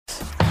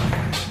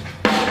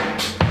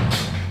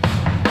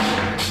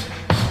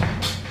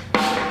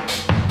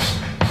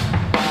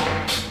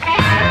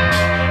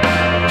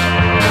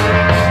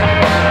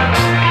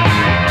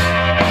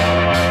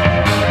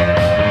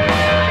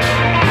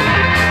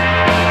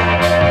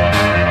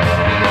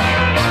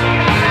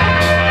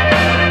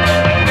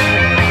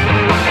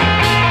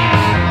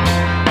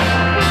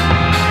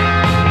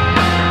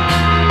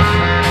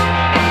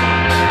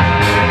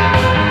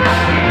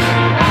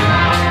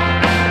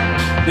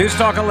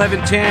Talk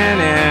 1110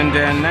 and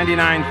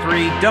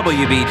 99.3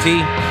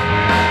 WBT.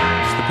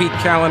 It's the Pete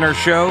Kaliner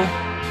Show.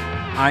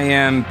 I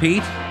am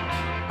Pete.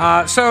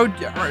 So,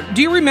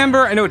 do you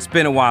remember? I know it's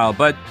been a while,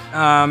 but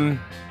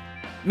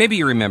maybe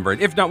you remember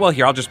it. If not, well,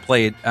 here, I'll just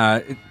play it.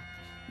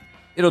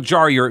 It'll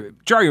jog your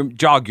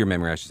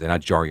memory, I should say, not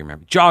jar your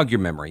memory. Jog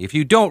your memory. If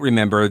you don't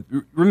remember,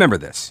 remember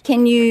this.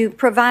 Can you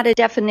provide a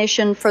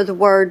definition for the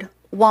word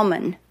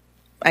woman?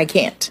 I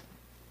can't.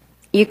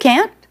 You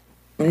can't?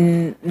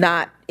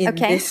 Not in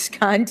this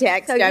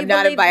context. So I'm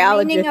not a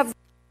biologist.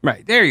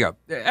 Right, there you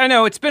go. I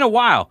know, it's been a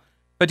while,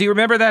 but do you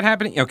remember that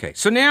happening? Okay,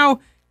 so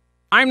now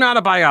I'm not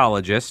a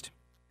biologist,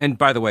 and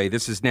by the way,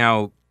 this is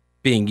now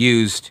being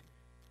used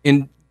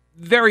in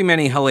very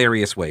many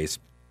hilarious ways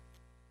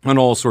on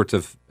all sorts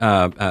of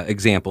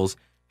examples,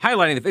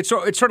 highlighting it's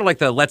sort of like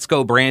the Let's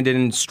Go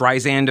Brandon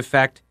Streisand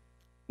effect,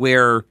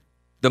 where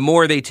the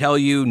more they tell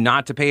you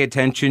not to pay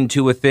attention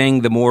to a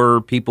thing, the more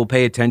people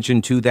pay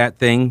attention to that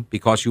thing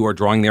because you are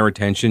drawing their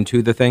attention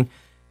to the thing.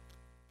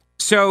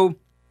 So,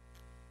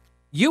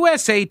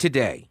 USA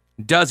Today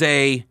does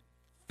a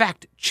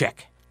fact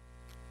check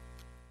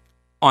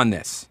on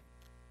this.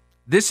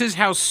 This is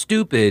how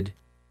stupid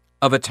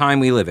of a time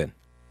we live in.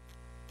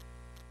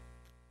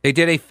 They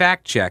did a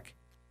fact check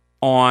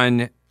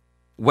on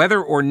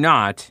whether or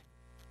not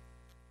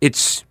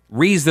it's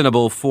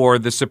reasonable for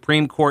the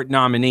Supreme Court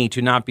nominee to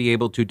not be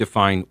able to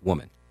define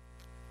woman.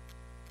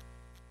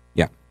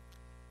 Yeah.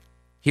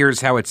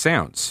 Here's how it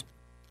sounds.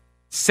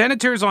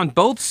 Senators on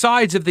both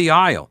sides of the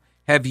aisle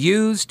have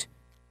used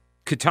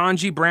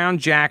Ketanji Brown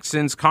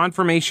Jackson's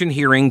confirmation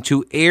hearing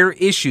to air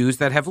issues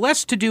that have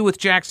less to do with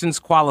Jackson's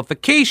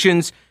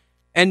qualifications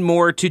and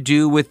more to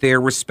do with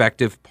their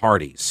respective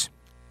parties.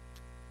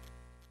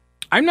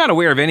 I'm not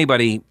aware of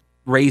anybody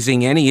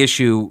raising any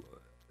issue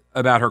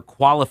about her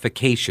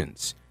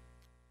qualifications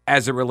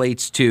as it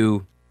relates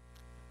to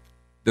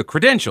the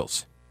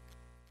credentials,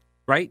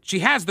 right? She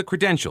has the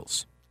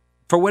credentials.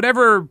 For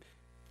whatever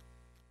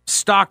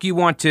stock you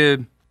want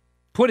to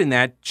put in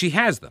that, she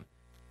has them.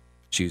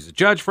 She was a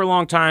judge for a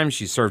long time.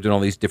 She served in all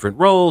these different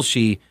roles.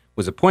 She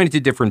was appointed to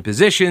different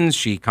positions.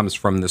 She comes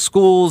from the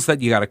schools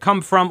that you got to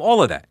come from,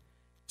 all of that.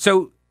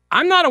 So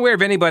I'm not aware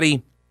of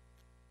anybody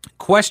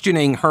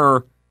questioning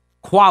her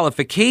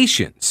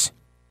qualifications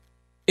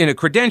in a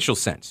credential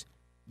sense.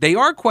 They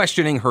are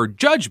questioning her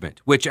judgment,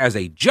 which as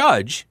a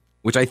judge,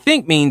 which I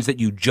think means that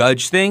you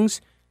judge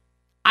things,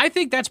 I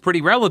think that's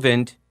pretty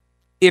relevant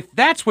if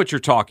that's what you're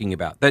talking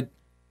about, that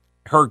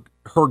her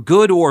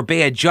good or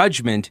bad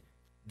judgment,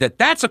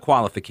 that's a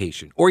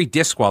qualification or a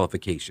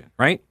disqualification,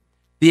 right?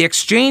 The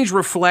exchange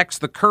reflects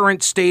the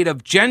current state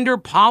of gender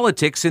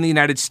politics in the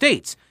United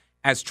States,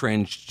 as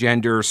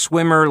transgender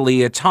swimmer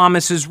Leah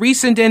Thomas's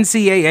recent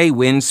NCAA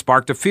win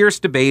sparked a fierce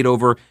debate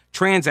over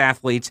trans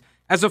athletes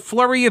as a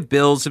flurry of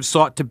bills have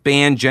sought to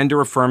ban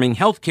gender-affirming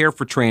health care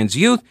for trans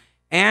youth,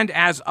 and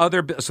as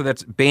so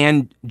that's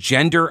ban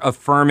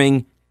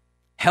gender-affirming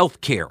health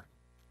care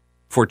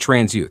for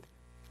trans youth.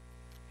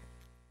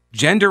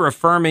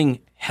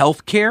 Gender-affirming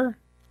health care?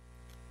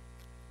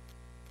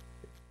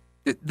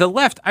 The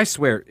left, I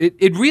swear,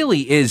 it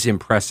really is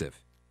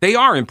impressive. They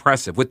are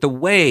impressive with the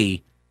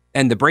way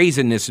and the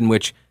brazenness in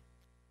which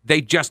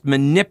they just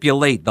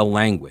manipulate the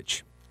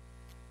language.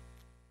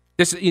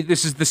 This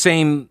is the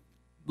same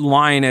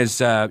line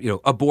as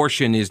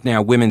abortion is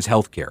now women's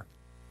health care.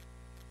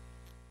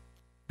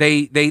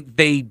 They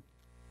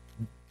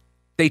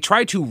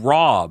try to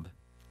rob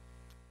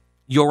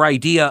your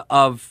idea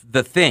of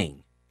the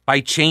thing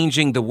by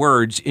changing the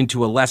words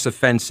into a less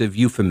offensive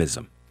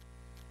euphemism.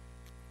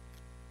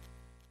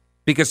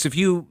 Because if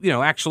you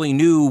actually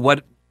knew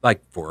what,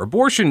 like for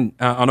abortion,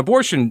 on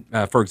abortion,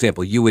 for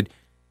example, you would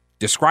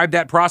describe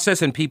that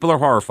process and people are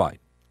horrified.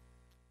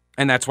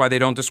 And that's why they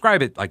don't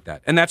describe it like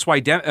that. And that's why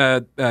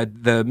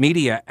the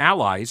media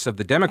allies of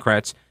the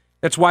Democrats,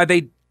 that's why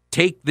they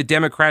take the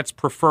Democrats'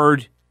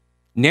 preferred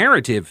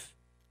narrative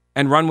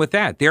and run with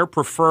that. Their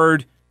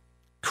preferred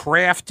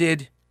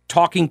crafted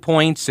talking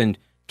points and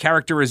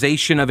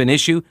characterization of an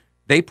issue,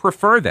 they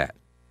prefer that.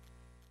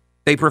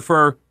 They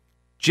prefer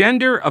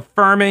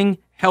gender-affirming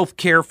health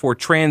care for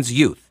trans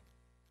youth.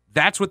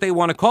 That's what they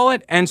want to call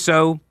it. And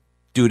so,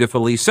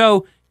 dutifully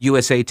so,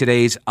 USA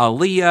Today's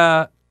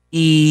Aliyah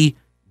E.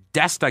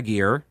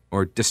 Dastagir,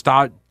 or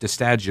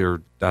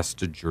Dastagir, I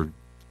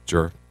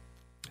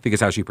think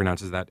is how she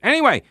pronounces that.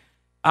 Anyway,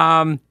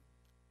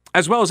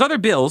 as well as other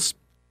bills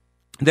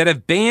that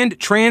have banned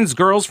trans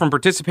girls from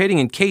participating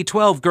in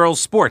K-12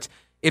 girls' sports.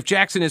 If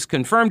Jackson is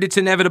confirmed, it's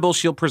inevitable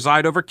she'll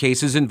preside over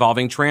cases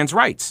involving trans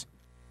rights.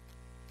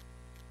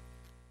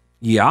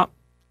 Yeah.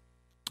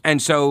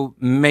 And so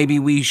maybe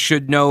we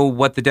should know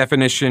what the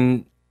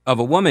definition of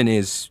a woman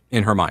is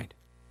in her mind.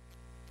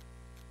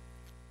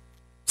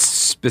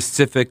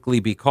 Specifically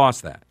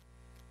because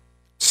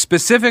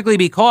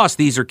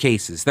these are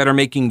cases that are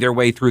making their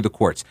way through the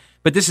courts.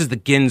 But this is the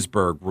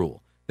Ginsburg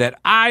rule, that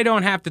I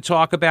don't have to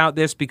talk about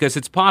this because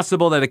it's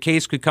possible that a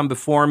case could come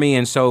before me,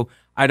 and so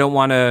I don't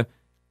want to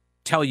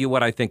tell you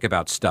what I think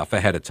about stuff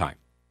ahead of time.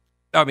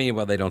 I mean,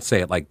 well, they don't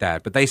say it like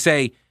that, but they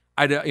say,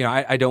 I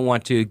don't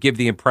want to give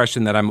the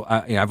impression that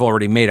I've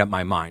already made up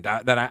my mind,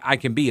 that I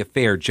can be a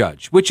fair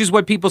judge, which is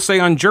what people say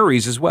on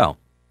juries as well.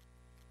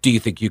 Do you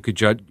think you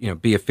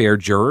could be a fair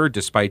juror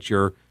despite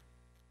your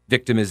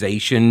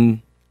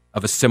victimization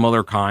of a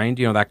similar kind,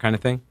 that kind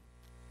of thing?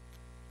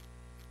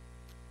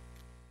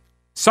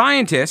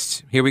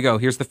 Scientists, here we go,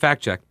 here's the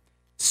fact check.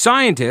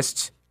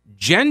 Scientists,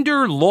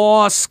 gender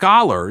law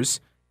scholars,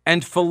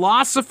 and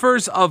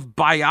philosophers of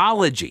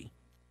biology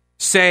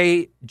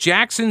say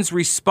Jackson's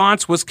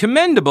response was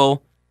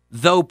commendable,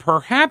 though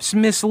perhaps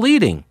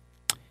misleading.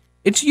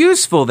 It's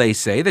useful, they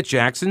say, that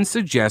Jackson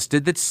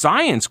suggested that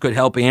science could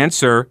help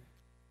answer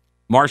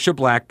Marsha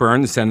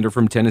Blackburn, the senator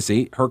from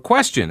Tennessee, her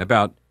question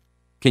about,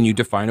 can you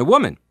define a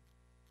woman?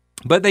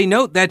 But they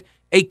note that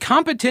a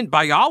competent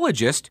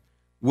biologist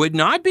would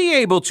not be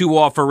able to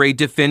offer a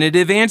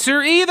definitive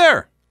answer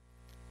either.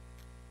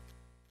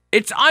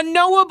 It's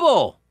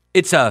unknowable.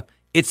 It's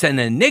an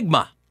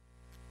enigma.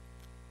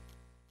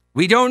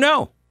 We don't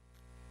know.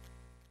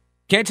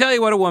 Can't tell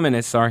you what a woman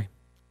is, sorry.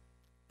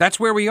 That's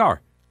where we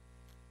are.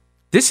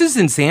 This is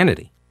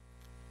insanity.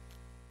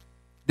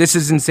 This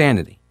is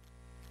insanity.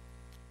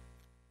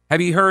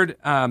 Have you heard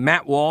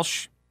Matt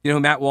Walsh? You know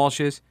who Matt Walsh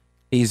is?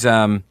 He's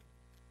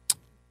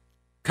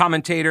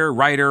commentator,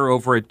 writer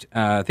over at,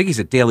 I think he's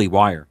at Daily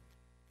Wire.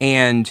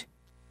 And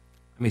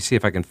let me see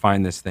if I can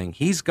find this thing.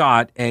 He's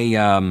got a,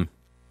 I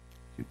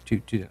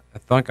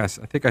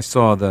think I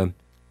saw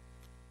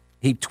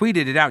he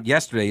tweeted it out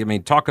yesterday. I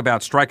mean, talk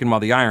about striking while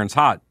the iron's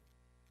hot.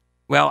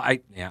 Well, I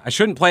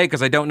shouldn't play it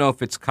because I don't know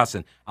if it's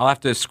cussing. I'll have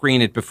to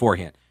screen it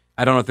beforehand.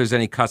 I don't know if there's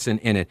any cussing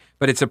in it,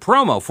 but it's a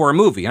promo for a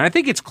movie, and I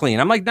think it's clean.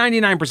 I'm like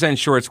 99%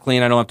 sure it's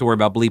clean. I don't have to worry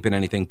about bleeping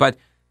anything. But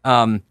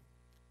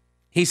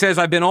he says,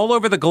 I've been all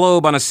over the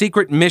globe on a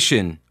secret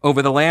mission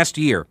over the last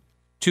year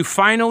to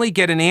finally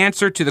get an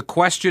answer to the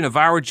question of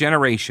our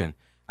generation.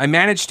 I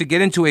managed to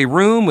get into a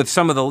room with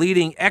some of the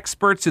leading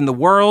experts in the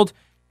world,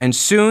 and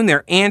soon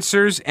their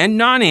answers and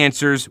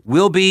non-answers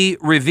will be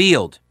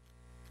revealed.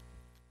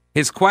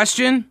 His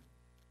question,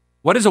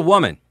 what is a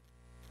woman?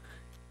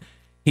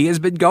 He has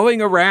been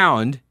going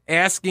around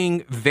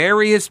asking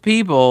various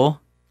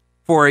people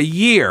for a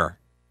year,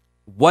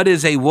 what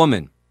is a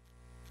woman?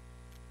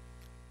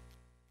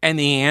 And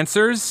the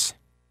answers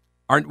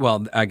aren't,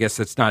 well, I guess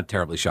it's not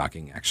terribly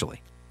shocking,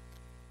 actually.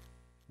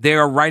 They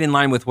are right in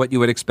line with what you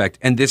would expect.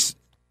 And this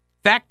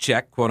fact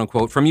check, quote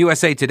unquote, from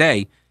USA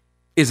Today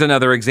is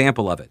another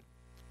example of it.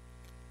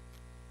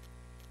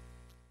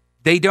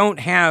 They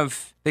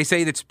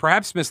say that's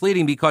perhaps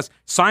misleading because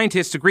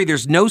scientists agree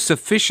there's no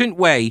sufficient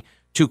way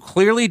to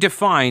clearly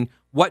define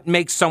what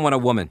makes someone a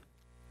woman.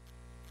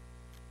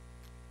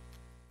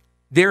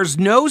 There's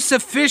no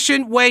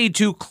sufficient way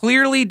to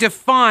clearly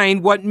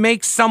define what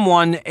makes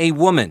someone a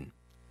woman.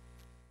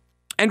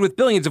 And with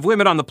billions of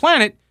women on the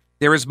planet,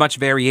 there is much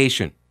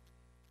variation.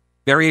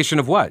 Variation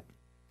of what?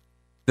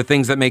 The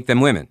things that make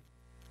them women.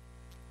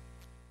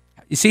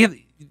 You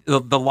see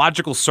the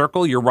logical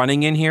circle you're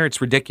running in here? It's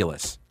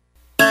ridiculous.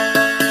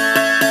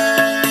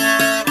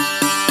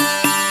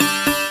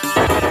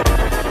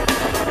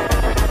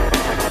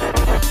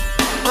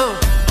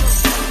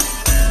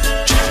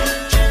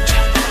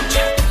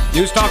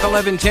 News Talk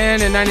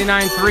 1110 and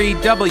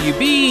 99.3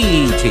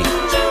 WBT.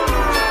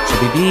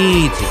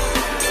 WBT.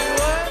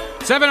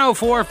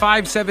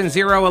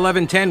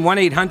 704-570-1110,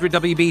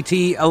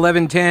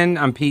 1-800-WBT-1110.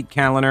 I'm Pete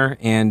Kaliner,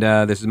 and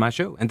this is my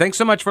show. And thanks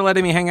so much for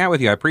letting me hang out with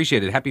you. I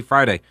appreciate it. Happy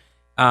Friday.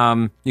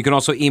 You can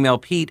also email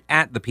Pete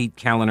at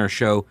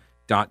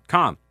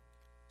thePeteKalinershow.com.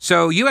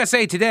 So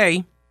USA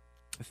Today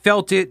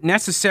felt it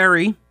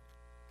necessary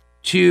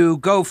to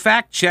go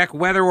fact check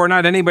whether or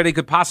not anybody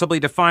could possibly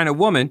define a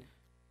woman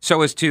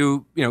so as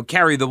to,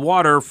 carry the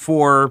water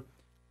for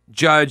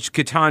Judge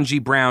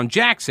Ketanji Brown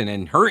Jackson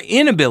and her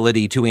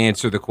inability to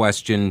answer the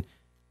question,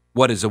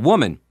 what is a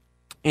woman?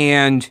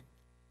 And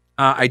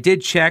I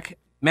did check.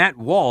 Matt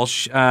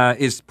Walsh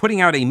is putting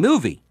out a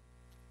movie.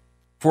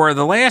 For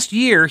the last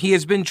year, he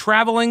has been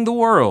traveling the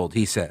world,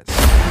 he says.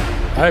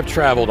 I have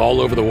traveled all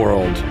over the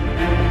world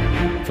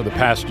for the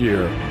past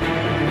year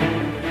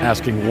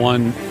asking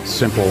one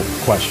simple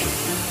question.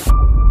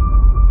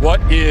 What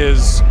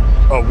is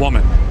a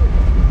woman?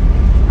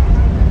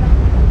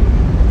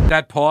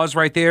 That pause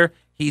right there,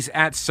 he's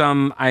at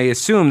I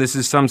assume this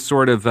is some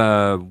sort of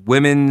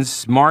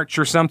women's march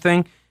or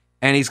something,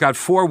 and he's got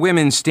 4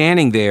 women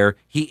standing there.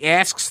 He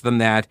asks them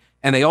that,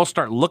 and they all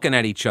start looking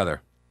at each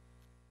other,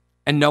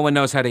 and no one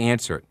knows how to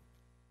answer it.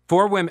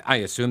 4 women, I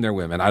assume they're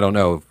women. I don't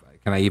know.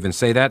 Can I even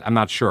say that? I'm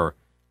not sure.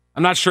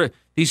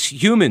 These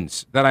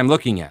humans that I'm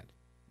looking at,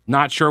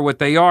 not sure what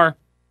they are.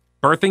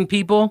 Birthing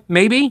people,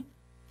 maybe?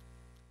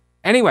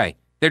 Anyway.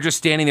 They're just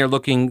standing there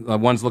looking,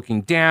 one's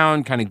looking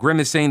down, kind of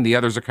grimacing. The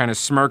others are kind of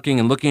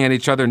smirking and looking at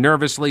each other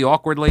nervously,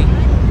 awkwardly.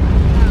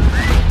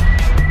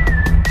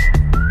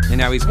 And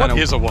now he's kind of...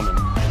 What is a woman?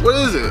 What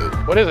is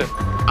it? What is it?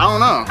 I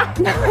don't know.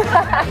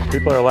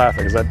 People are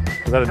laughing. Is that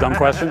a dumb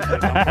question?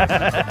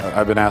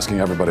 I've been asking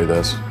everybody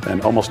this,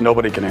 and almost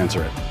nobody can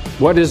answer it.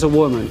 What is a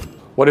woman?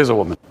 What is a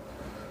woman?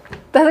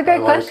 That's a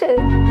great question.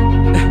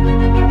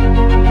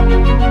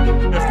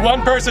 If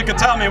one person could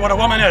tell me what a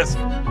woman is.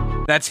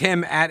 That's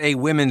him at a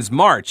women's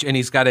march, and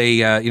he's got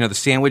a, the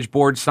sandwich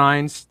board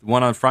signs,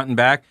 one on front and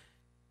back,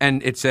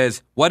 and it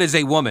says, "What is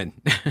a woman?"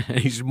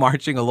 He's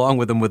marching along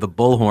with them with a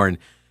bullhorn,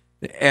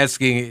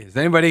 asking,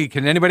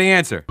 can anybody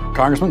answer?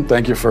 Congressman,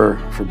 thank you for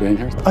being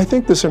here. I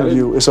think this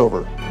interview is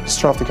over. Let's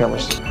turn off the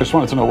cameras. I just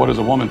wanted to know, what is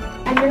a woman?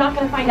 And you're not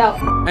going to find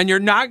out. And you're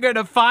not going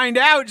to find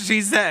out,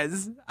 she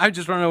says. I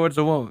just want to know what is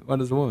a woman. What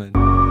is a woman?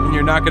 And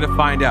you're not going to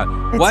find out.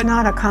 It's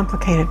not a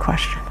complicated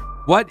question.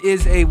 What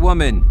is a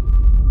woman.com,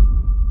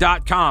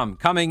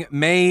 coming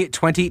May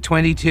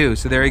 2022.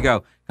 So there you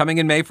go. Coming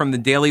in May from the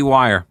Daily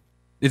Wire.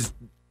 It's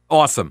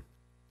awesome.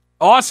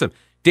 Awesome.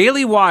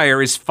 Daily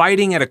Wire is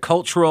fighting at a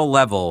cultural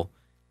level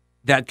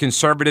that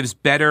conservatives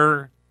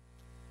better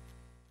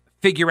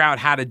figure out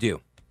how to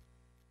do.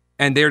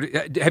 And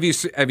have you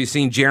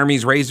seen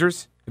Jeremy's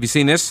Razors? Have you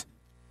seen this?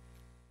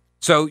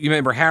 So you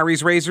remember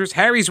Harry's Razors?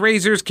 Harry's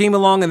Razors came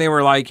along and they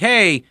were like,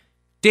 "Hey,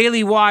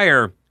 Daily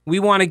Wire, we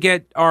want to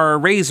get our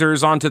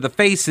razors onto the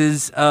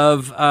faces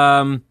of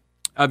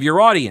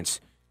your audience.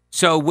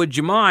 So would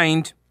you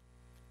mind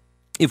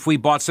if we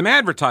bought some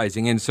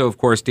advertising?" And so, of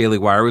course, Daily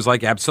Wire was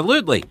like,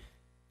 "Absolutely."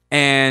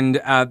 And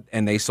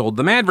they sold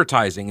them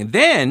advertising. And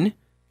then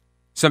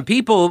some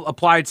people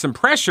applied some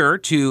pressure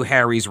to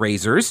Harry's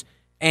Razors,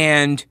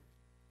 and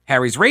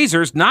Harry's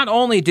Razors, not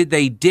only did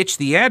they ditch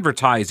the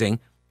advertising,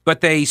 but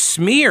they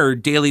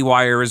smeared Daily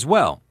Wire as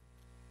well,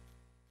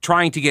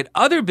 trying to get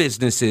other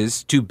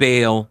businesses to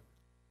bail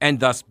and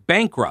thus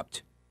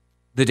bankrupt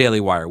the Daily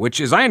Wire,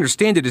 which, as I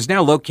understand it, is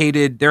now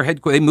located,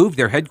 they moved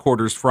their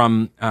headquarters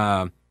from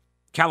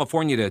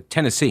California to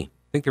Tennessee.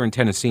 I think they're in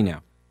Tennessee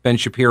now. Ben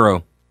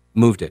Shapiro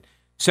moved it.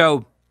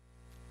 So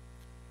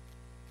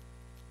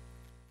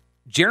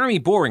Jeremy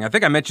Boring, I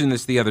think I mentioned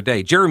this the other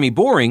day. Jeremy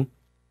Boring,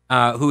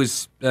 who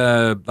is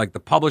like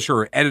the publisher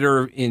or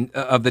editor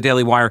of the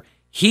Daily Wire,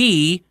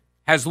 he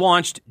has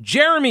launched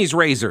Jeremy's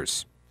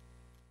Razors.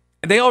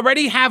 They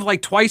already have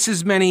like twice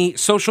as many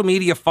social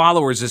media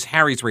followers as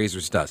Harry's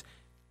Razors does.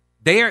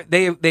 They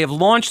have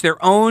launched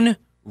their own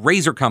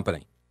razor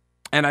company.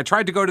 And I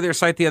tried to go to their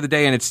site the other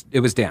day, and it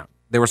was down.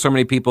 There were so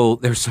many people.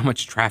 There was so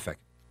much traffic.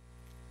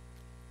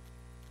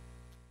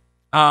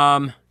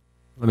 Let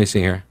me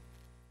see here.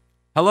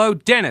 Hello,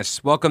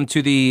 Dennis. Welcome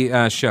to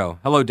the show.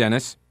 Hello,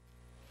 Dennis.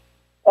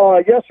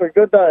 Yes, sir.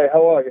 Good day.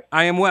 How are you?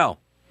 I am well.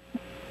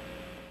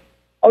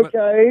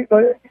 Okay.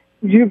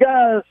 You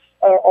guys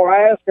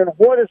are asking,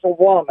 what is a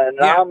woman?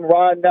 Yeah. I'm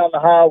riding down the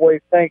highway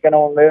thinking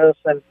on this,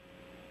 and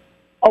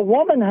a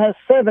woman has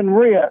 7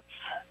 ribs.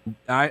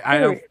 I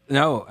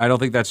don't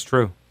think that's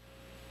true.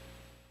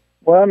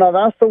 Well, no,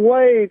 that's the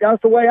way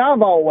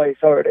I've always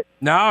heard it.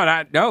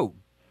 No,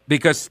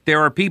 because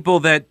there are people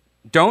that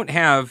don't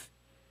have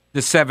the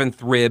 7th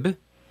rib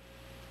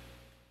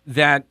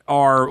that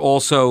are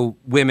also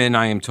women,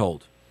 I am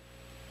told.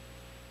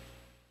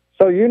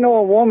 So you know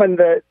a woman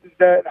that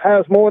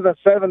has more than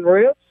 7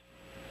 ribs?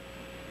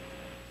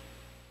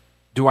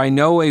 Do I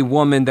know a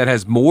woman that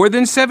has more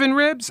than 7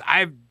 ribs?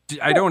 I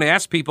don't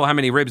ask people how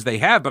many ribs they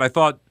have, but I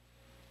thought,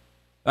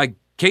 like,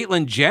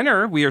 Caitlyn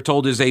Jenner, we are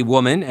told, is a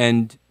woman,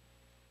 and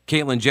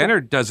Caitlyn Jenner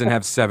doesn't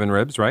have 7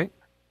 ribs, right?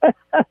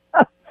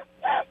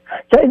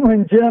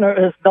 Caitlyn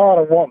Jenner is not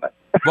a woman.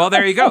 Well,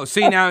 there you go.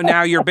 See,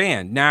 now you're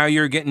banned. Now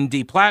you're getting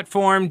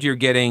deplatformed. You're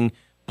getting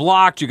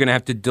blocked. You're going to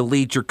have to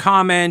delete your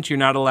comment. You're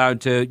not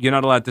allowed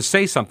to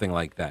say something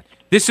like that.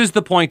 This is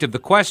the point of the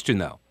question,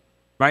 though,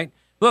 right?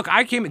 Look,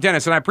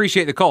 Dennis, and I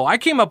appreciate the call. I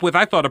came up with,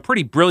 I thought, a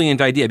pretty brilliant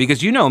idea,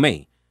 because you know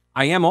me.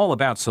 I am all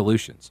about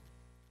solutions.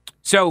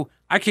 So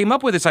I came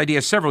up with this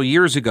idea several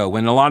years ago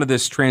when a lot of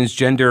this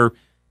transgender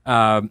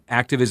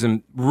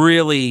activism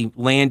really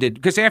landed,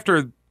 because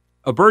after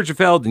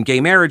Obergefell and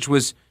gay marriage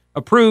was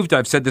approved,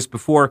 I've said this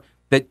before,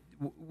 that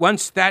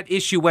once that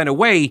issue went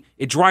away,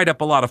 it dried up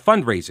a lot of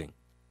fundraising.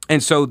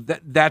 And so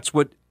that's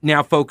what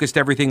now focused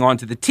everything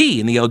onto the T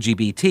in the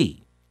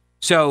LGBT.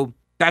 So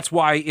that's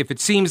why, if it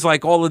seems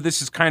like all of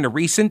this is kind of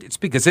recent, it's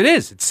because it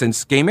is. It's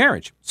since gay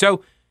marriage.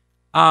 So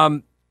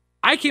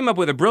I came up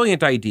with a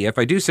brilliant idea, if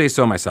I do say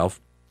so myself,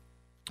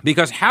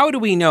 because how do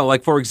we know,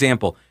 like, for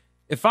example,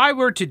 if I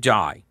were to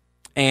die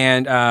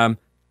and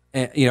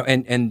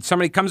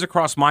somebody comes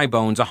across my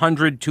bones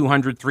 100,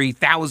 200,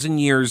 3,000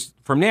 years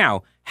from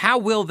now, how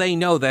will they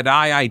know that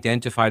I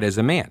identified as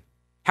a man?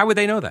 How would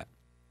they know that?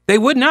 They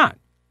would not.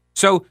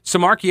 So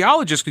some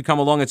archaeologists could come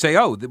along and say,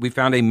 oh, we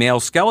found a male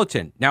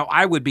skeleton. Now,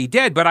 I would be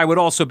dead, but I would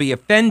also be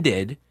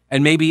offended,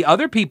 and maybe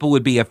other people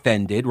would be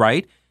offended,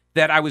 right,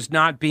 that I was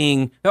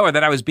being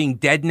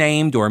dead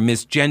named or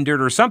misgendered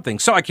or something.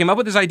 So I came up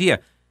with this idea,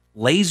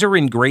 laser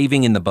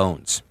engraving in the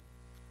bones.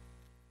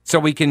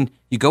 So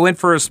you go in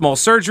for a small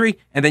surgery,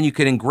 and then you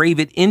can engrave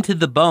it into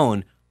the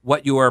bone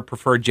what your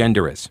preferred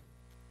gender is.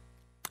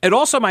 It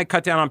also might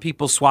cut down on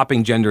people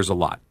swapping genders a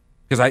lot,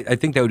 because I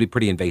think that would be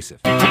pretty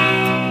invasive.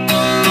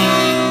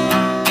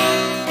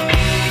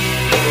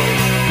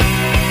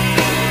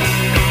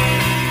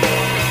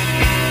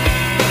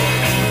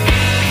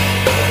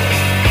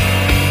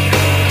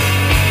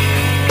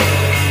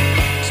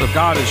 So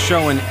God is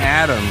showing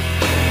Adam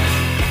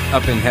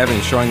up in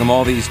heaven, showing him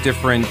all these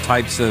different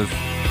types of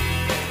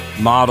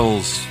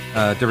models,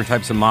 different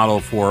types of model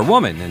for a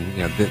woman,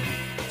 and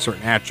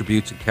certain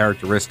attributes and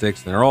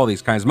characteristics. And there are all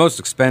these kinds. Most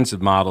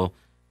expensive model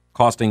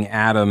costing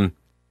Adam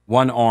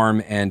one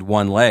arm and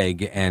one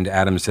leg, and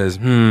Adam says,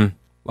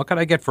 what could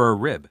I get for a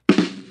rib?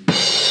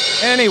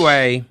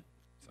 Anyway,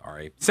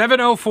 sorry.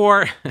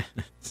 704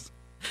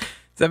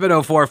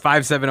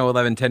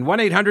 570-1110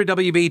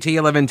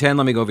 1-800-WBT-1110.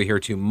 Let me go over here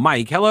to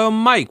Mike. Hello,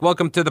 Mike.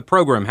 Welcome to the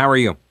program. How are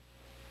you?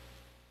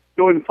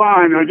 Doing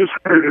fine. I just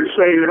wanted to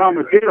say that I'm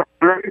a deer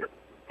hunter,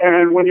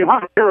 and when you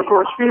hunt deer, of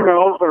course,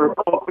 females are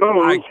called does.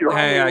 I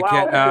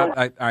can't.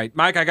 All right,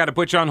 Mike, I got to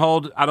put you on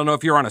hold. I don't know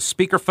if you're on a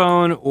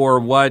speakerphone or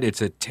what.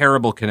 It's a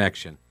terrible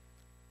connection.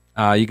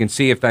 You can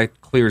see if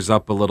that clears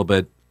up a little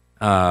bit,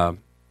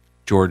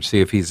 George. See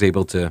if he's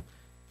able to.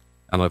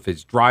 I don't know if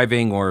he's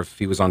driving or if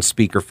he was on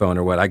speakerphone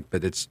or what.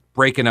 But it's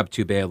breaking up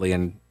too badly,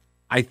 and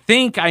I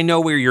think I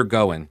know where you're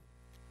going.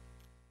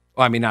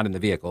 Well, I mean, not in the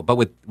vehicle, but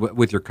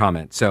with your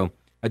comment. So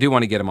I do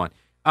want to get him on.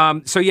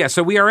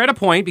 So we are at a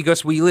point,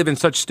 because we live in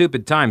such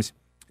stupid times,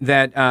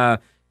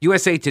 that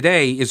USA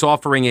Today is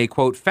offering a,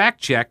 quote,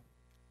 fact check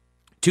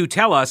to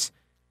tell us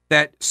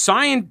that,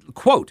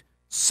 quote,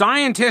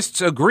 scientists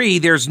agree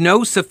there's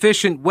no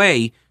sufficient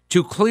way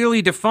to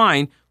clearly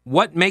define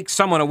what makes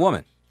someone a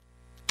woman.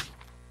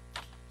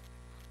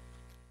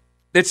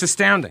 It's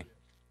astounding.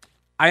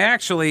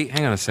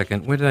 Hang on a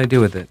second. What did I do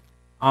with it?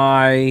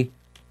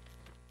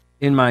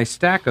 In my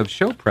stack of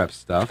show prep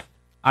stuff,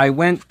 I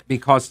went,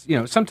 because,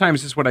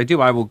 sometimes this is what I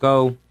do. I will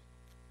go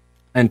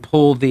and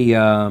pull the,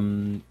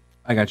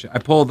 I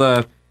pull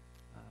the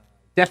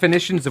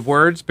definitions of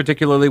words,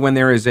 particularly when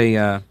there is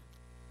a,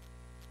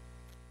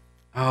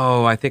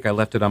 I think I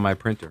left it on my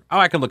printer.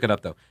 I can look it up,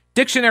 though.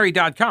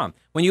 Dictionary.com.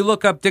 When you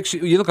look up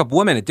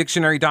woman at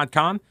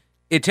dictionary.com,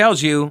 it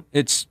tells you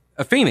it's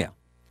a female.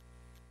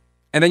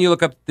 And then you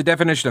look up the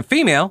definition of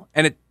female,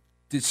 and it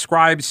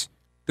describes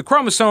the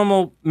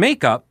chromosomal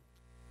makeup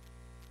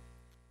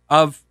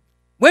of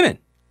women.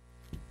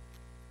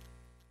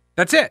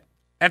 That's it.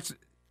 That's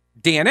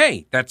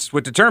DNA. That's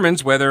what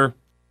determines whether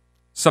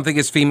something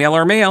is female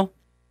or male,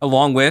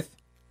 along with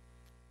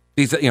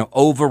these,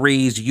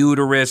 ovaries,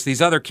 uterus, these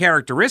other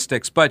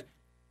characteristics. But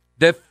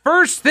the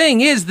first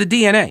thing is the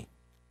DNA.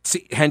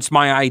 See, hence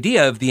my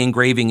idea of the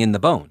engraving in the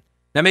bone.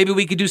 Now, maybe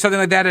we could do something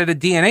like that at a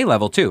DNA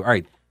level, too. All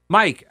right.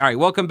 Mike, all right,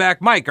 welcome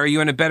back. Mike, are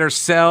you in a better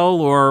cell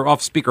or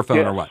off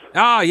speakerphone or what?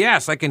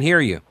 Yes, I can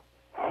hear you.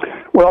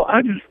 Well,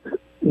 I just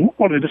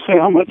wanted to say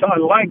how much I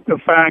like the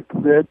fact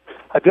that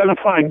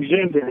identifying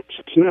gender is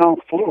now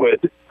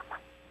fluid,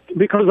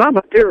 because I'm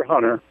a deer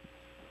hunter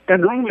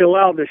and are only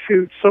allowed to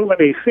shoot so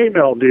many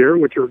female deer,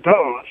 which are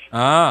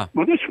does.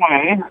 Well, this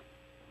way,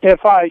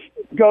 if I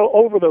go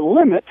over the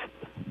limit,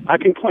 I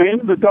can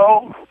claim the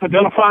doe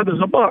identified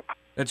as a buck.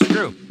 That's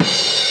true.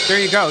 There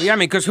you go. Yeah, I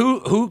mean, because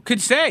who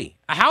could say?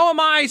 How am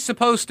I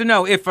supposed to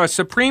know if a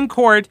Supreme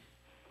Court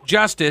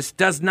justice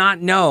does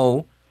not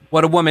know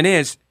what a woman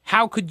is?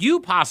 How could you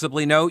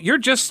possibly know? You're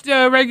just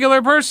a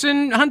regular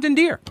person hunting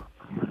deer.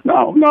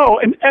 No,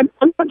 and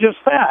not just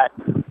that.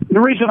 The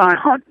reason I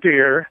hunt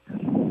deer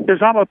is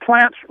I'm a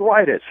plants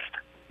rightist.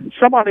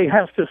 Somebody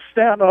has to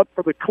stand up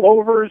for the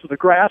clovers, the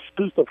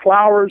grasses, the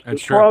flowers, the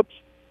shrubs.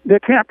 They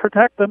can't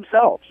protect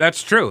themselves.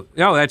 That's true.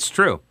 No, that's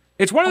true.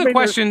 It's one of the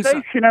questions.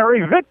 They're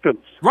stationary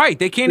victims. Right.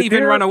 They can't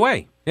even run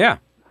away. Yeah.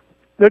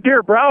 The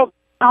deer browse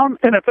down,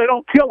 and if they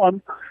don't kill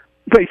them,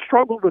 they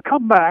struggle to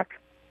come back.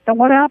 And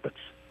what happens?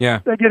 Yeah.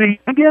 They get eaten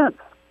again.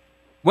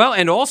 Well,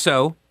 and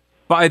also,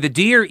 by the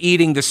deer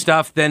eating the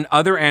stuff, then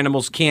other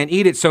animals can't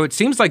eat it. So it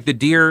seems like the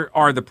deer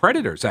are the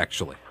predators,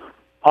 actually.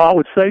 I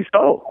would say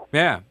so.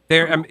 Yeah.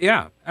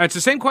 Yeah. It's the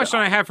same question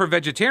I have for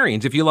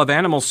vegetarians. If you love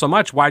animals so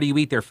much, why do you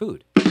eat their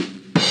food?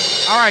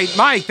 All right,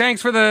 Mike,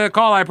 thanks for the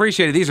call. I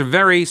appreciate it. These are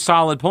very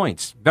solid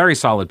points. Very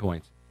solid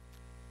points.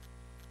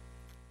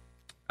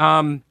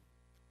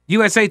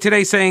 USA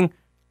Today saying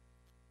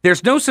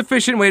there's no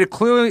sufficient way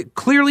to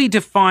clearly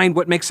define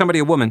what makes somebody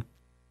a woman.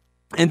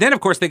 And then, of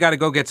course, they got to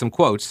go get some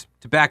quotes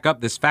to back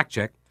up this fact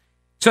check.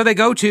 So they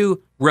go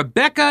to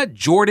Rebecca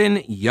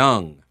Jordan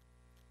Young.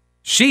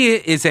 She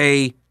is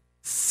a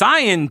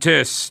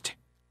scientist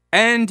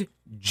and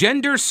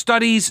gender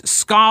studies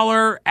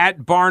scholar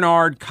at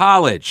Barnard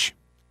College.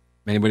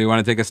 Anybody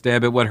want to take a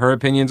stab at what her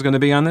opinion is going to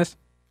be on this?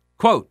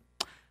 Quote,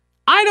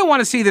 I don't want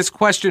to see this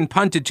question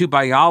punted to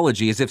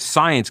biology as if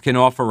science can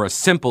offer a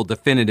simple,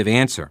 definitive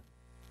answer.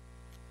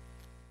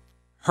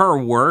 Her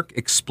work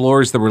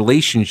explores the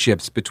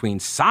relationships between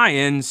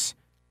science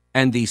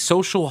and the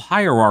social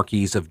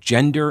hierarchies of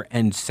gender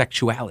and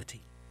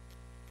sexuality.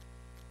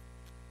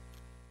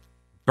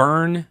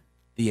 Burn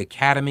the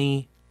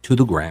academy to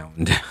the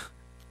ground.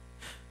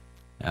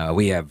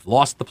 We have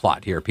lost the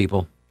plot here,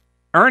 people.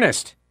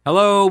 Ernest.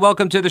 Hello,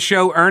 welcome to the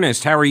show,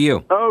 Ernest. How are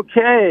you?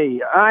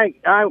 Okay,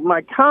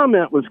 my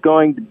comment was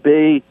going to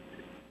be,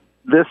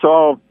 this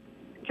all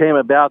came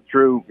about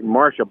through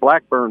Marsha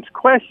Blackburn's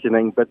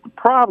questioning, but the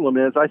problem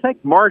is, I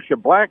think Marsha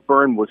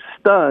Blackburn was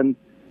stunned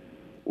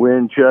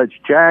when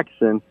Judge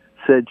Jackson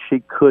said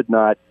she could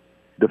not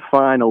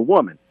define a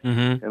woman.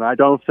 Mm-hmm. And I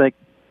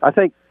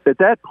think at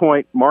that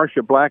point,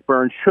 Marsha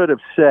Blackburn should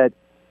have said,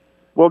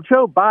 well,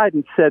 Joe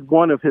Biden said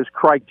one of his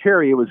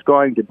criteria was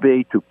going to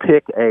be to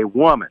pick a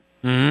woman.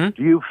 Mm-hmm.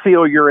 Do you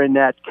feel you're in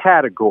that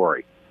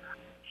category?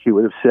 She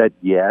would have said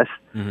yes.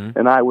 Mm-hmm.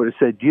 And I would have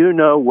said, do you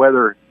know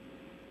whether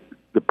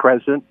the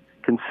president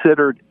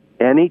considered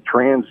any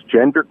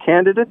transgender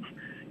candidates?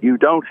 You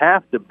don't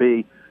have to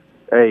be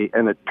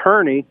an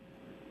attorney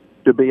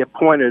to be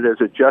appointed as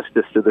a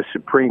justice to the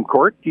Supreme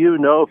Court. Do you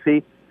know if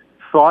he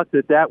thought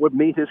that would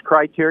meet his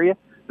criteria?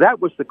 That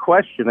was the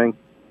questioning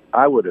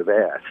I would have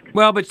asked.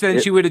 Well, but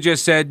then she would have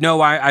just said,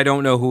 no, I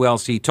don't know who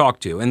else he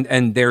talked to.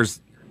 And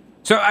there's,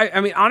 so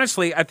I mean,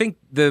 honestly, I think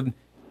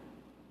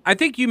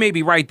you may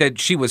be right that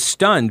she was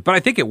stunned, but I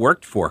think it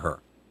worked for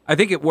her. I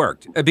think it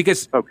worked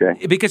because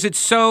it's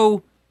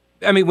so,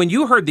 I mean, when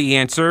you heard the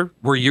answer,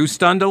 were you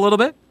stunned a little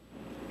bit?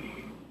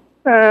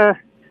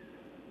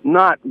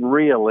 Not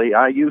really.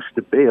 I used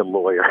to be a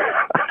lawyer.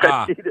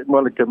 She didn't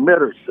want to commit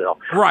herself.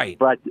 Right.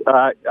 But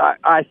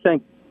I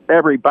think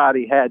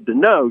everybody had to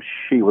know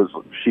she was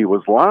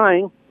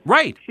lying.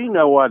 Right. She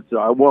know what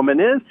a woman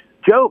is.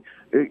 Joe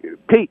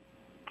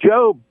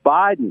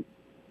Biden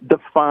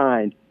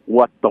defined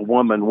what the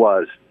woman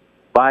was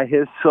by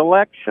his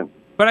selection.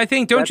 But I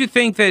think, don't you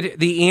think that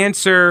the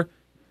answer,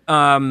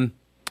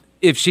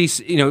 if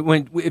she's,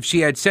 if she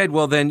had said,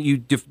 well, then you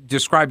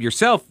describe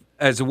yourself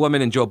as a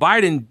woman and Joe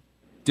Biden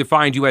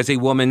defined you as a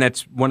woman,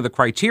 that's one of the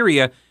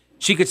criteria,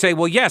 she could say,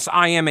 well, yes,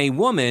 I am a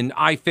woman,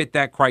 I fit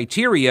that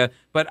criteria,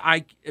 but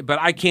I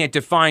can't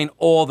define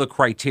all the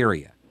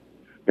criteria.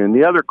 And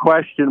the other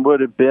question would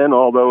have been,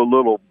 although a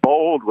little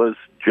bold, was,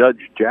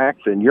 Judge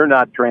Jackson, you're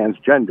not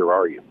transgender,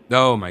 are you?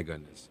 Oh, my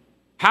goodness.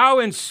 How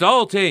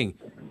insulting.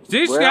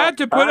 She's got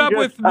to put up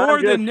with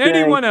more than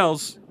anyone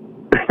else.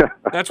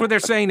 That's what they're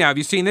saying now. Have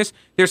you seen this?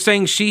 They're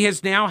saying she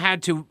has now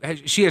had to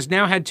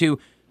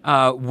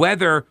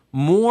weather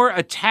more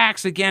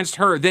attacks against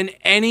her than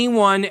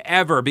anyone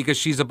ever because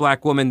she's a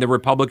black woman. The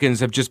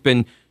Republicans have just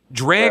been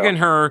dragging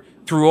her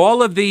through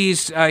all of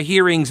these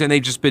hearings, and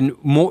they've just been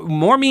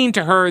more mean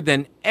to her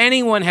than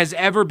anyone has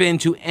ever been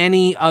to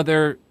any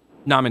other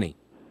nominee.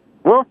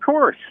 Well, of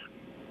course.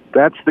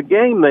 That's the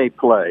game they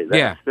play.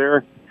 That's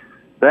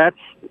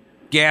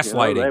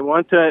gaslighting.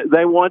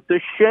 They want to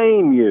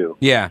shame you.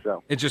 Yeah.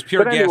 So. It's just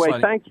pure but anyway,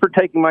 gaslighting. Thanks for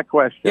taking my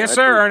question. Yes,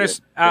 sir,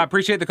 Ernest.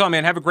 Appreciate the call,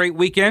 man. Have a great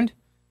weekend.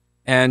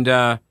 And,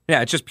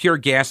 it's just pure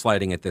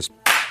gaslighting at this.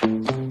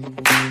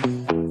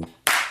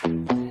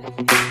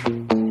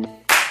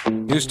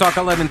 News Talk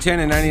 1110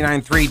 and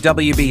 99.3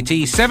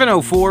 WBT,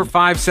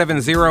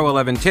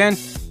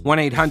 704-570-1110,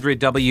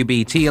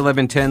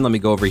 1-800-WBT-1110. Let me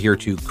go over here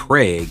to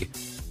Craig.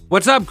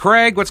 What's up,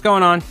 Craig? What's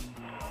going on?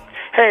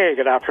 Hey,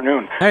 good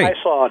afternoon. Hey. I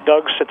saw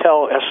Doug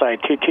Sittel,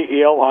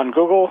 Sittel, on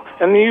Google,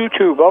 and the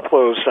YouTube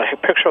uploads a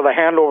picture of the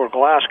hand over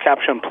glass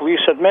caption, police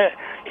admit.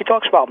 He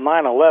talks about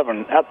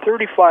 9/11. At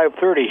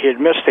 35:30, he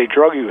admits they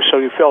drug you, so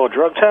you fail a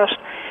drug test.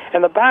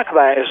 And the back of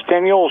that is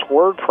Danielle's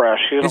WordPress.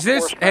 Is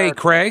this, hey,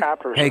 Craig?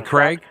 Hey,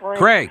 Craig?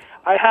 Craig.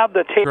 I have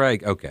the tape.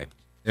 Craig, okay.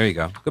 There you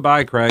go.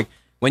 Goodbye, Craig.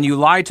 When you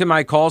lie to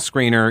my call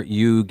screener,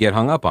 you get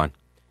hung up on.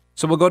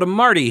 So we'll go to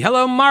Marty.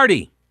 Hello,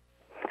 Marty.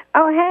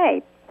 Oh,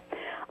 hey.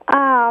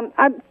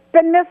 I've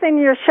been missing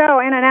your show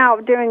in and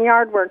out doing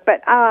yard work,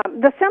 but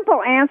the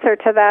simple answer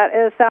to that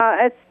is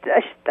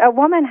a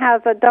woman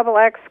has a double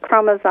X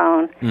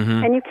chromosome,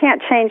 and you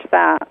can't change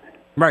that.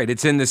 Right.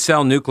 It's in the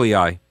cell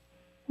nuclei.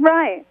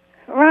 Right.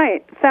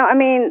 So, I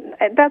mean,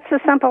 that's the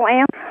simple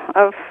answer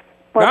of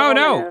what a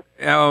woman is.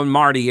 Oh,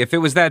 Marty, if it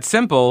was that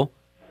simple,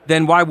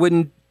 then why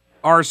wouldn't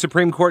our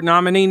Supreme Court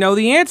nominee know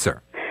the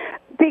answer?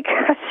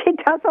 Because she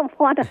doesn't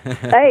want to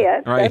say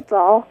it, Right. That's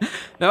all.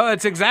 No,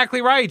 that's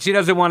exactly right. She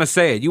doesn't want to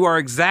say it. You are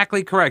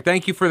exactly correct.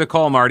 Thank you for the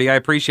call, Marty. I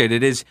appreciate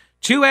it. It is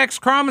 2X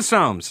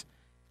chromosomes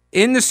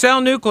in the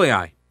cell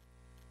nuclei,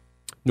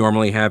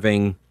 normally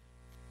having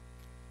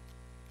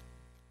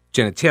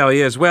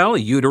genitalia as well, a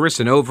uterus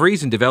and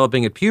ovaries, and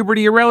developing at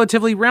puberty a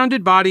relatively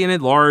rounded body and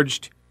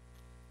enlarged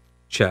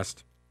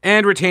chest,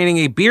 and retaining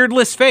a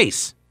beardless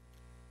face.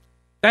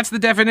 That's the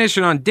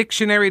definition on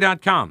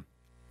dictionary.com.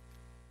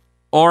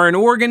 Or an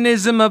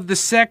organism of the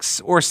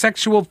sex or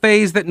sexual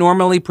phase that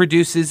normally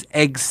produces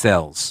egg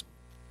cells.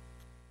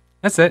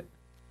 That's it.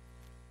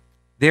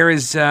 There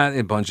is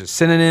a bunch of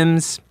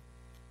synonyms.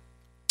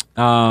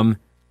 There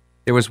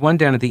was one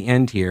down at the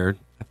end here.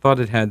 I thought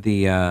it had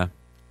the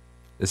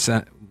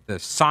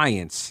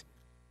science.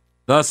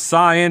 The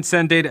science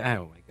and data.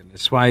 Oh, my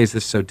goodness. Why is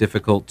this so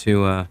difficult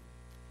to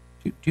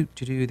do?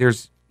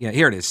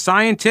 Here it is.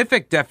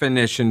 Scientific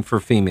definition for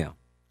female.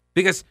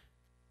 Because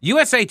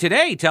USA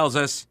Today tells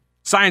us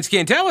science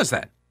can't tell us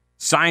that.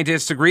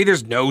 Scientists agree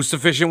there's no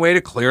sufficient way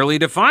to clearly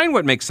define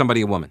what makes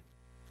somebody a woman.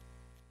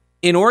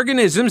 In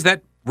organisms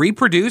that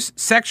reproduce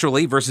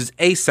sexually versus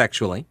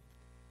asexually,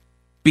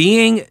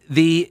 being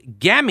the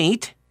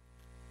gamete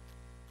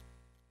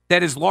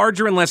that is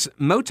larger and less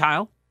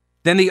motile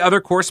than the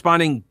other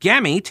corresponding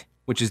gamete,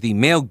 which is the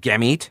male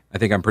gamete, I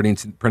think I'm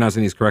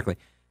pronouncing these correctly,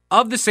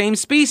 of the same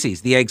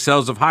species. The egg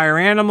cells of higher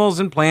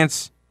animals and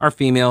plants are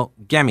female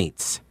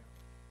gametes.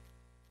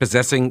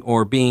 Possessing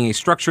or being a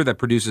structure that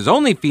produces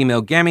only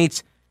female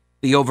gametes,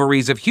 the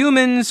ovaries of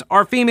humans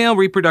are female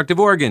reproductive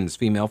organs.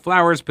 Female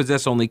flowers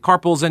possess only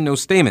carpels and no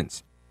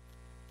stamens.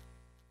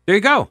 There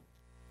you go.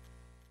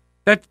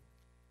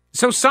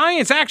 So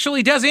science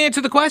actually does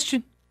answer the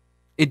question.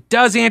 It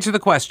does answer the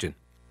question.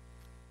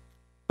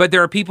 But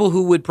there are people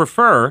who would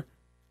prefer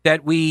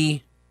that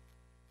we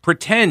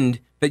pretend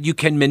that you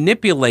can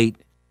manipulate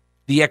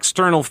the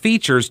external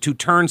features to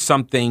turn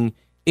something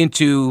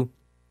into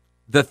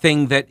the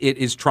thing that it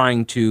is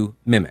trying to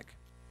mimic.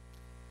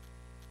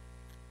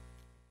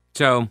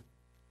 So,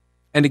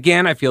 and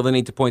again, I feel the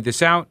need to point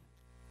this out.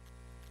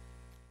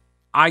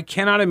 I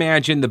cannot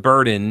imagine the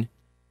burden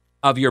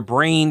of your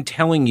brain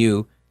telling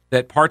you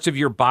that parts of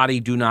your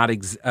body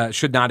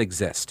should not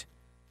exist,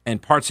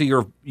 and parts of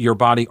your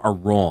body are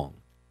wrong,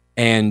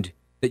 and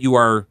that you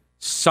are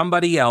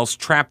somebody else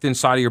trapped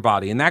inside of your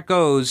body. And that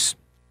goes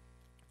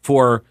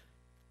for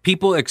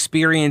people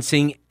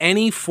experiencing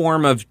any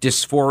form of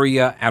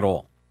dysphoria at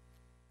all,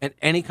 and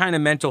any kind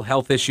of mental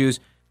health issues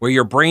where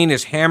your brain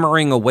is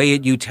hammering away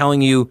at you,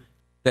 telling you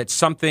that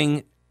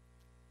something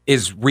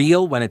is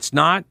real when it's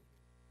not,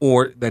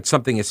 or that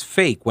something is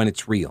fake when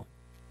it's real.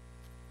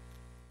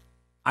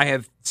 I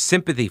have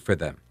sympathy for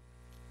them.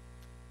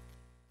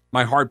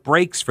 My heart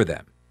breaks for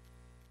them.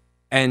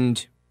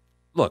 And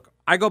look,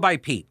 I go by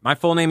Pete. My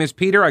full name is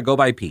Peter. I go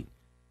by Pete.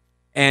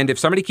 And if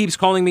somebody keeps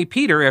calling me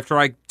Peter after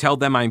I tell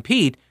them I'm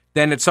Pete,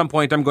 then at some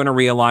point I'm going to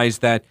realize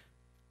that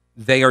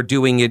they are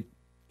doing it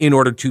in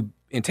order to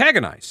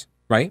antagonize,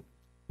 right?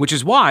 Which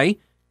is why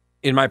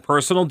in my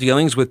personal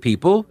dealings with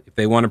people, if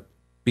they want to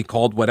be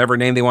called whatever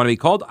name they want to be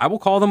called, I will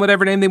call them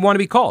whatever name they want to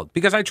be called,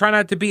 because I try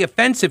not to be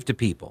offensive to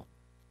people.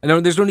 I know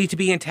there's no need to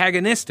be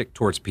antagonistic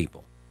towards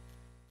people.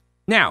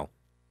 Now,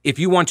 if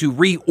you want to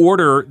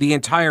reorder the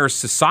entire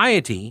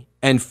society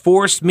and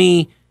force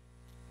me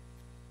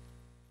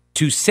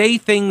to say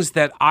things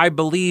that I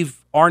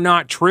believe are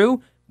not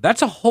true,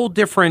 that's a whole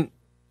different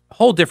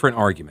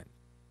argument.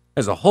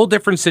 There's a whole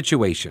different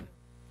situation.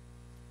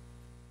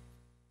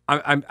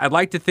 I'd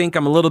like to think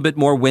I'm a little bit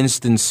more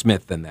Winston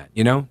Smith than that,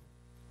 you know?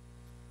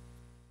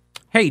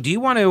 Hey, do you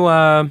want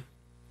to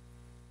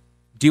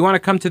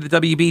come to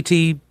the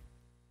WBT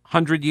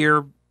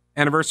 100-year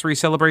anniversary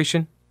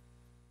celebration?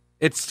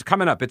 It's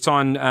coming up. It's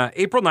on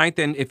April 9th,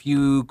 and if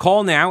you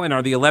call now and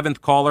are the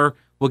 11th caller,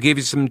 we'll give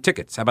you some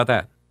tickets. How about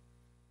that?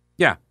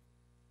 Yeah.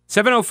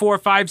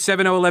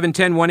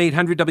 704-570-1110,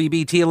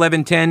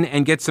 1-800-WBT-1110,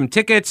 and get some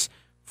tickets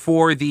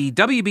for the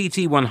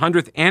WBT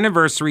 100th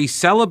anniversary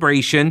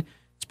celebration.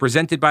 It's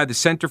presented by the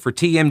Center for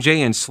TMJ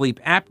and Sleep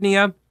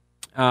Apnea.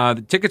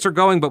 The tickets are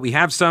going, but we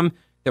have some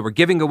that we're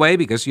giving away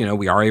because, you know,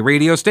 we are a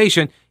radio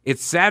station.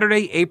 It's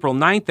Saturday, April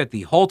 9th at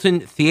the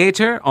Halton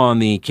Theater on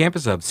the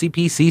campus of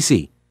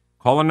CPCC.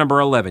 Caller number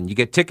 11. You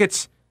get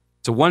tickets.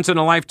 It's a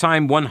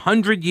once-in-a-lifetime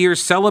 100-year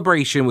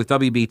celebration with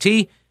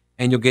WBT,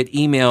 and you'll get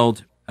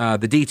emailed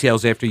the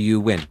details after you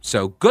win.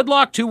 So good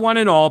luck to one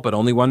and all, but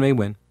only one may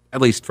win,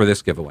 at least for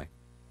this giveaway.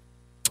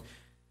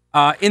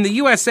 In the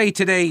USA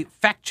Today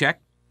Fact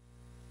Check,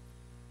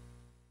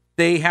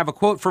 they have a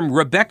quote from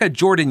Rebecca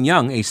Jordan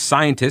Young, a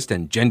scientist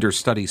and gender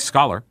studies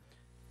scholar.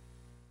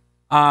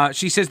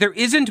 She says, there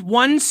isn't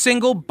one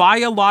single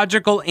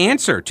biological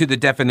answer to the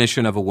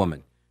definition of a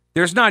woman.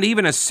 There's not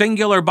even a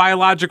singular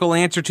biological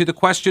answer to the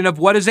question of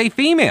what is a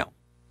female.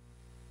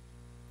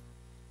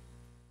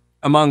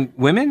 Among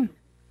women,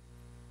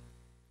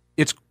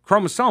 it's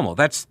chromosomal.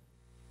 That's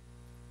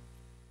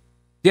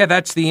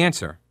the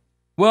answer.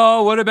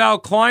 Well, what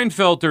about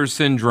Klinefelter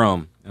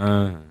syndrome?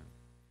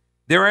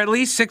 There are at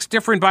least 6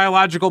 different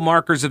biological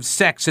markers of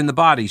sex in the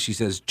body, she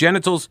says.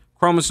 Genitals,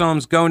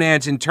 chromosomes,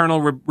 gonads,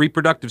 internal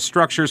reproductive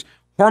structures,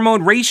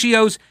 hormone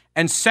ratios,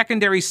 and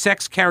secondary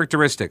sex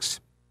characteristics.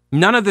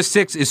 None of the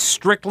 6 is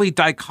strictly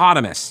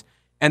dichotomous,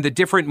 and the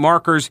different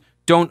markers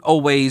don't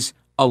always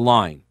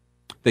align.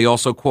 They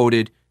also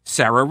quoted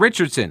Sarah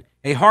Richardson,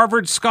 a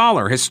Harvard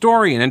scholar,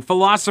 historian, and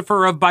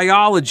philosopher of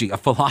biology,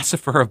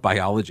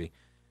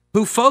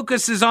 who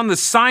focuses on the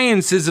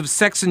sciences of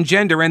sex and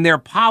gender and their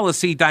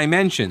policy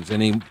dimensions.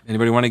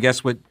 Anybody want to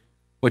guess what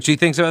she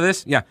thinks about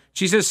this? Yeah.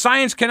 She says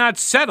science cannot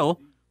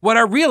settle what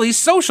are really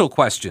social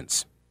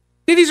questions.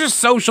 These are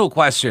social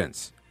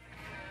questions.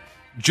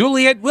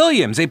 Juliet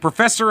Williams, a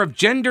professor of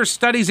gender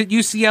studies at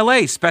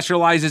UCLA,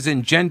 specializes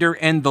in gender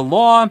and the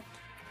law,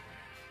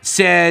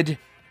 said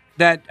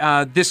that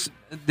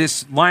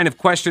this line of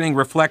questioning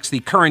reflects the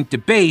current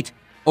debate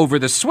over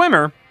the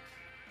swimmer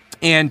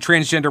and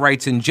transgender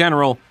rights in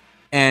general.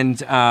 And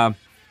so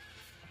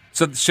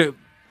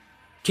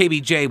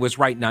KBJ was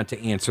right not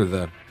to answer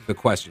the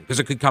question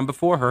because it could come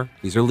before her.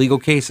 These are legal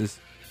cases.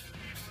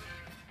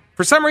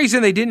 For some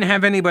reason, they didn't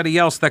have anybody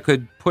else that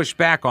could push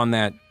back on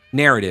that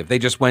narrative. They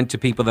just went to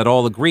people that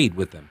all agreed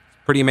with them.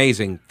 Pretty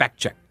amazing fact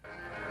check.